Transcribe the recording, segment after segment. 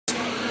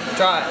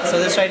draw it. So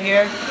this right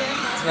here,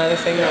 it's another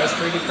thing that was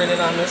 3D printed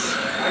on this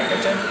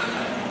printer.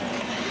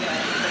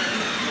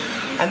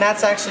 And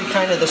that's actually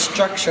kind of the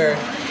structure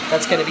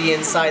that's going to be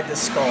inside the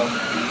skull.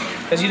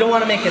 Because you don't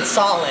want to make it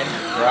solid.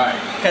 Right.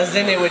 Because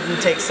then it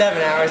wouldn't take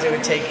 7 hours, it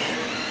would take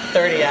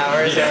 30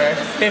 hours or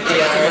 50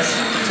 hours.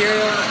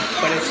 Material,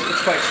 but it's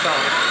quite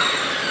strong.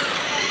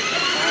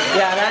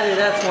 Yeah,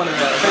 that's one of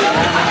those.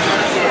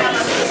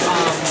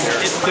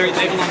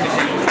 They belong to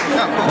him.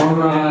 Oh,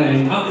 cool.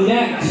 Alright, up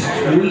next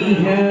we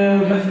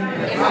have...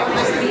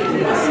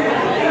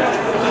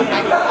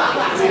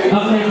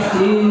 Up next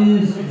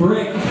is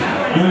Brick.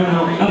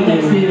 Up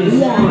next is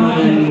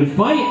One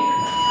Fight.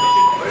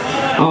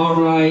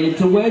 Alright,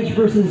 it's a wedge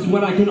versus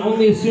what I can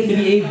only assume to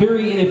be a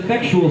very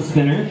ineffectual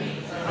spinner.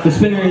 The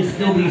spinner is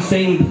still the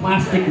same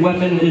plastic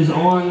weapon as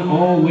on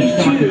all Witch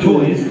Doctor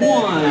toys.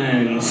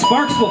 1.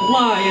 Sparks will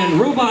fly and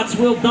robots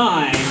will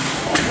die.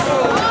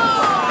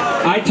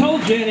 I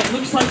told you, and it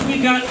looks like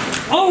we got...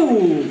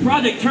 Oh!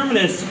 Project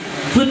Terminus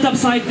flipped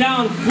upside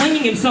down,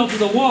 flinging himself to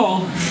the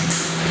wall.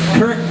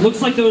 Kurt,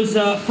 looks like those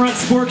front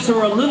sporks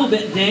are a little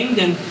bit dinged,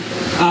 and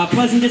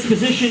Pleasant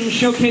Disposition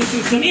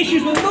showcasing some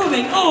issues with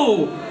moving.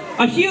 Oh!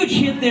 A huge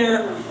hit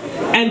there,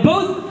 and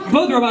both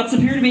robots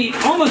appear to be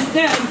almost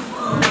dead.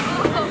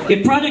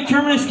 If Project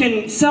Terminus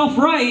can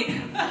self-right,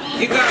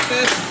 you got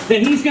this.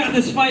 Then he's got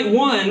this fight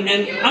won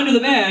and under the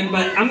bag,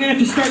 but I'm going to have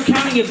to start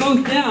counting you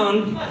both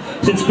down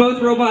since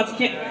both robots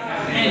can't...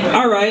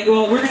 Alright,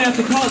 well, we're going to have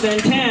to call it then.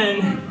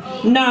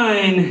 10,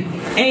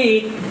 9,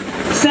 8,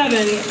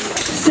 7,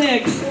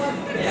 6,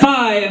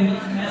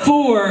 5,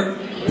 4,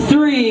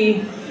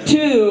 3,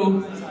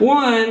 2,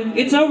 1.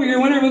 It's over.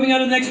 Your winner moving on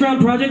to the next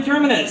round, Project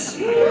Terminus.